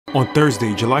On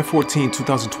Thursday, July 14,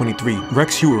 2023,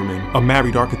 Rex Heuermann, a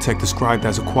married architect described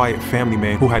as a quiet family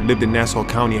man who had lived in Nassau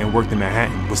County and worked in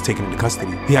Manhattan, was taken into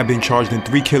custody. He had been charged in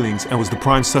 3 killings and was the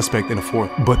prime suspect in a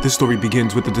 4th. But this story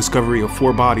begins with the discovery of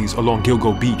 4 bodies along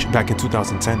Gilgo Beach back in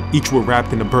 2010. Each were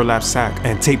wrapped in a burlap sack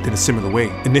and taped in a similar way.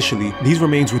 Initially, these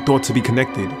remains were thought to be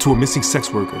connected to a missing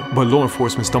sex worker, but law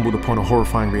enforcement stumbled upon a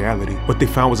horrifying reality. What they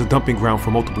found was a dumping ground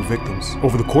for multiple victims.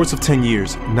 Over the course of 10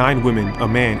 years, 9 women, a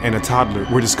man, and a toddler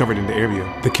were discovered in the area.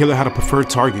 The killer had a preferred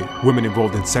target, women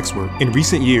involved in sex work. In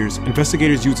recent years,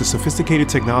 investigators used a sophisticated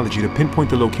technology to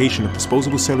pinpoint the location of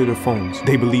disposable cellular phones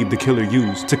they believed the killer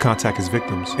used to contact his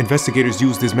victims. Investigators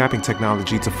used this mapping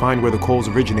technology to find where the calls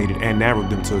originated and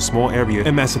narrowed them to a small area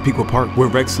in Massapequa Park where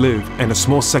Rex lived and a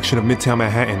small section of Midtown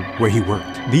Manhattan where he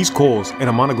worked. These calls and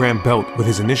a monogram belt with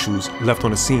his initials left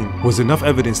on the scene was enough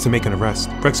evidence to make an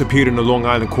arrest. Rex appeared in the Long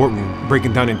Island courtroom,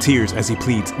 breaking down in tears as he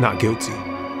pleads not guilty.